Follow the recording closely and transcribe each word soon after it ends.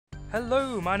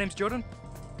Hello, my name's Jordan.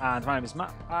 And my name is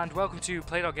Matt. And welcome to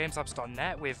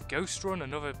play.gameslabs.net with Ghost Run,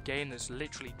 another game that's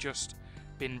literally just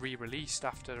been re-released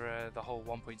after the whole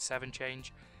 1.7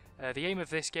 change. The aim of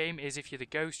this game is if you're the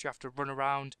ghost, you have to run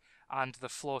around and the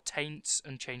floor taints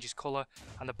and changes colour,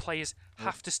 and the players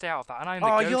have to stay out of that. And I'm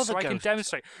the ghost, so I can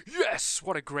demonstrate. Yes!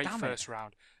 What a great first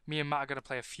round. Me and Matt are going to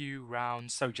play a few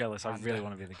rounds. So jealous, I really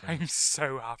want to be the ghost. I'm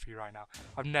so happy right now.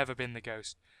 I've never been the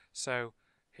ghost. So,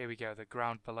 here we go. The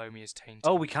ground below me is tainted.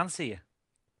 Oh, we can see you.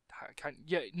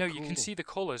 No, you can see the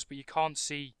colours, but you can't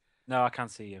see... No, I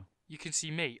can't see you. You can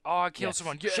see me. Oh, I killed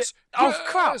someone. Yes! Shit. Oh,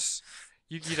 crap!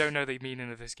 You don't know the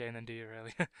meaning of this game then, do you,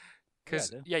 really?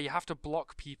 Because, yeah, you have to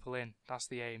block people in. That's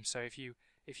the aim. So if you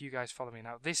guys follow me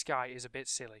now, this guy is a bit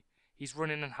silly. He's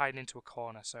running and hiding into a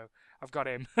corner, so I've got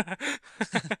him.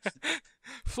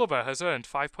 Flubber has earned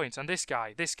 5 points. And this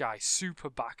guy, super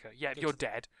backer. Yeah, you're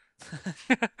dead.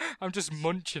 I'm just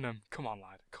munching him. Come on,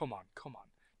 lad. Come on.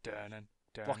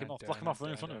 Block him off,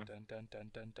 run in front of him.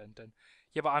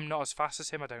 Yeah, but I'm not as fast as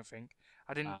him, I don't think.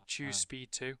 I didn't choose speed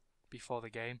 2 before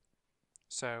the game.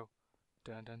 So,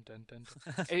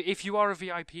 if you are a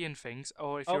VIP and things,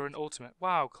 or if you're an ultimate,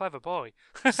 wow, clever boy.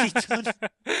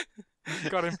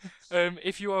 Got him.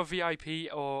 If you are a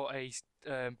VIP or a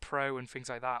pro and things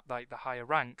like that, like the higher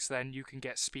ranks, then you can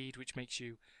get speed, which makes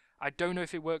you... I don't know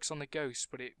if it works on the ghosts,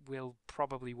 but it will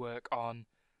probably work on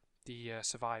the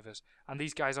survivors. And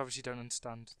these guys obviously don't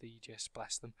understand the gist,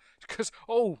 bless them. Because,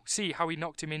 see how he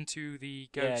knocked him into the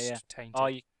ghost tainted. Oh,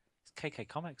 it's KK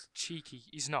Comics. Cheeky.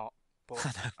 He's not.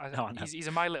 But I know. He's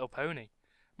a My Little Pony.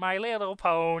 My Little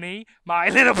Pony, My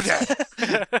Little Pony.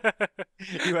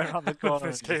 You went around the corner.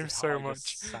 This game so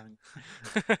much.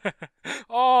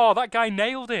 Oh, that guy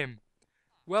nailed him.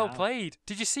 Well played.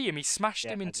 Did you see him? He smashed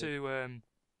him into...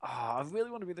 I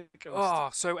really want to be the ghost. Oh,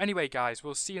 so anyway, guys,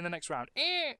 we'll see you in the next round.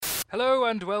 Hello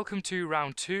and welcome to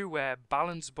round 2, where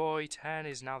Balance Boy 10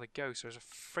 is now the ghost. There's a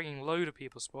freaking load of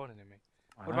people spawning in me.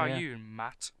 What about you,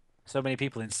 Matt? So many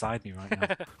people inside me right now.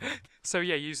 So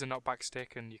yeah, use a knockback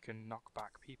stick and you can knock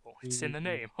back people. It's in the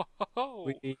name.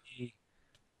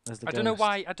 I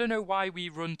don't know why we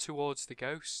run towards the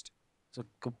ghost. It's a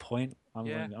good point.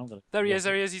 There he is.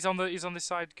 He's on this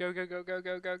side. Go.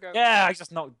 Yeah, I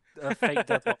just knocked a fake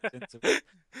deadlock into it.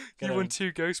 You won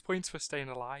 2 ghost points for staying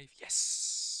alive.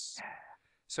 Yes.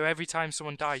 So every time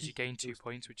someone dies, you gain 2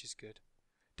 points, which is good.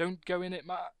 Don't go in it,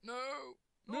 Matt. No.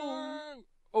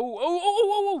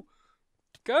 Oh.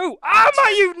 Go. Matt,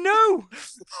 you no.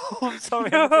 I'm sorry.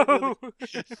 No.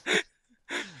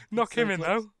 Knock him in,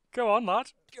 though. Go on,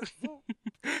 lad.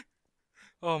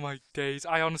 Oh my days,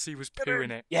 I honestly was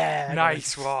pooing it. Yeah.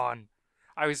 Nice one.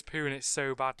 I was pooing it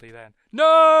so badly then.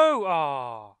 No!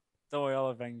 Oh. Don't worry, I'll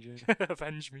avenge you.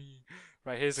 Avenge me.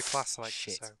 Right, here's a class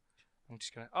selection. Shit. So I'm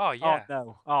just going to... Oh, yeah.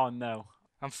 Oh, no.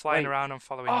 I'm flying around, I'm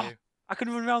following you. I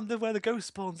can run around where the ghost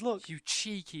spawns, look. You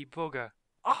cheeky bugger.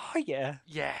 Oh, yeah.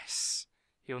 Yes.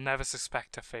 He'll never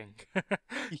suspect a thing.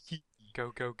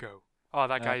 Go. Oh,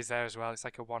 that guy's there as well. It's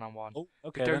like a one-on-one. Oh,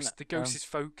 okay. The ghost is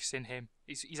focusing him.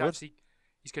 He's actually...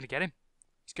 He's going to get him.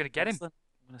 I'm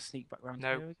going to sneak back round.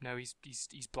 No, he's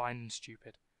blind and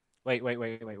stupid. Wait.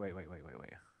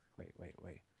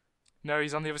 No,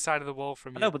 he's on the other side of the wall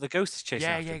from you. No, but the ghost is chasing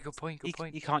after Yeah, him. good point. He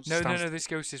can't No, just this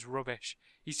ghost is rubbish.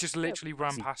 He's just literally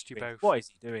ran past you both. What is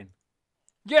he doing?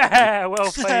 Yeah,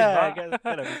 well played, Matt.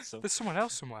 There's someone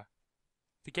else somewhere.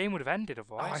 The game would have ended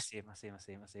otherwise. Oh, I see him.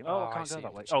 Oh, I can't go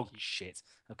that way. Oh, shit.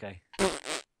 Okay.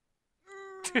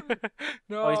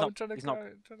 No, he's not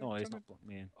blocking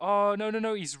me in. Oh,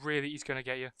 no, he's going to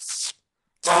get you.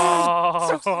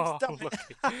 Oh,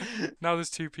 lucky. Now there's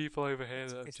 2 people over here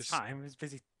that it's just... time. He was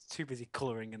too busy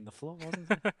colouring in the floor,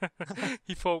 wasn't he?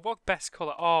 He thought, what best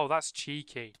colour? Oh, that's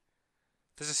cheeky.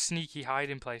 There's a sneaky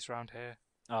hiding place around here.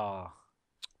 Oh.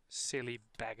 Silly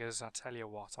beggars, I tell you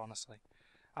what, honestly.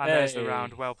 And there's the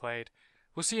round. Well played.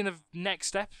 We'll see you in the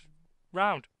next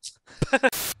round.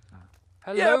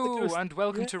 Hello and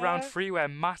welcome to round 3, where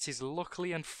Matt is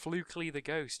luckily and flukily the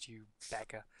ghost, you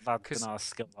beggar.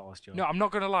 No, I'm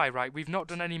not going to lie, right? We've not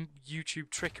done any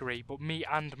YouTube trickery, but me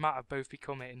and Matt have both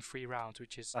become it in 3 rounds,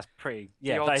 which is... That's pretty...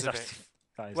 Yeah, that is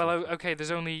actually... Well, okay,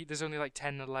 there's only like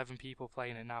 10 or 11 people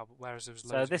playing it now, whereas there was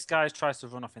loads. So this guy tries to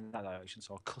run off in that direction,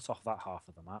 so I'll cut off that half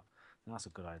of the map. And that's a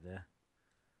good idea.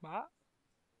 Matt?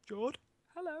 Jord?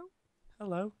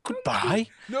 Hello? Goodbye?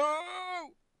 No!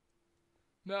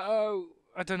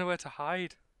 I don't know where to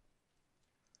hide.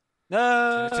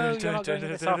 No!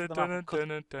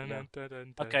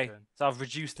 Okay, so I've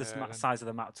reduced the size of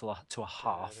the map to a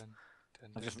half.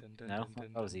 No,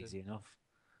 that was easy enough.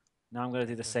 Now I'm going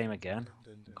to do the same again.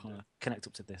 I'm going to connect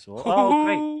up to this wall. Oh,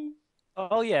 great!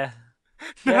 Oh yeah.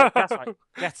 No. Yeah, that's right.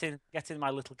 Get in my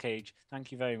little cage.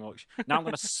 Thank you very much. Now I'm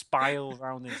going to spiral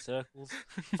round in circles.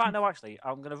 In fact, no, actually,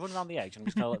 I'm going to run around the edge. I'm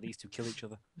just going to let these two kill each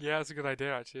other. Yeah, that's a good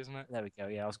idea, actually, isn't it? There we go.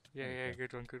 Yeah, Yeah,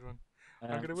 good one. I'm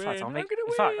gonna in win. fact, I'm gonna win.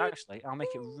 In fact, actually, I'll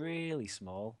make it really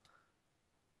small.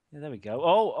 Yeah, there we go.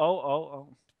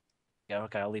 Oh. Yeah,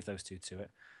 okay, I'll leave those two to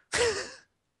it.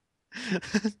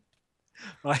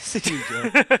 Right, see you,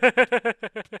 Jord.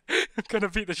 I'm gonna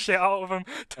beat the shit out of them.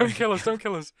 Don't kill us.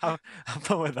 I'm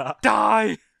done with that.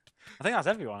 Die! I think that's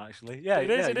everyone, actually. Yeah,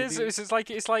 it is. It's like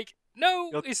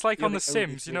no. It's like on The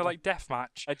Sims, you know, like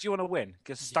deathmatch. Do you want to win?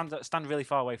 Because stand really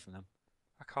far away from them.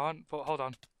 I can't. But hold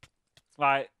on.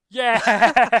 Right.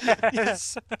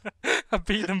 Yes! I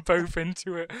beat them both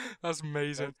into it. That's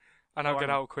amazing. And I'll get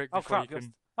out quick before you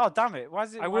can. Oh damn it! Why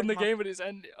is it? I won the game, but it's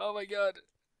ended. Oh my god.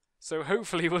 So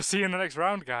hopefully we'll see you in the next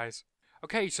round, guys.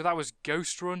 Okay, so that was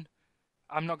Ghost Run.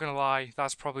 I'm not going to lie,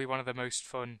 that's probably one of the most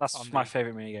fun. That's my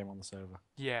favourite minigame on the server.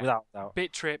 Yeah. Without doubt.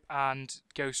 Bit Trip and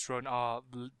Ghost Run are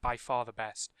by far the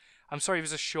best. I'm sorry it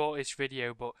was a shortish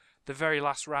video, but the very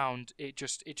last round, it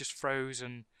just froze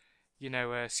and, you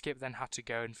know, Skip then had to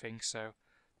go and things, so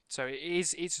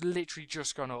it's literally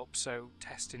just gone up, so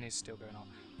testing is still going on.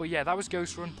 But yeah, that was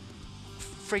Ghost Run.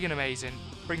 Friggin' amazing.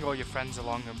 Bring all your friends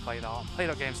along and play that.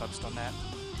 Play.GamesLabs.net.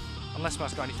 Unless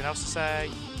Matt's got anything else to say.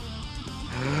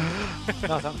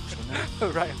 No, I don't actually, no.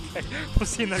 Oh, right, okay. We'll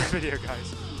see you in the next video,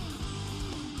 guys.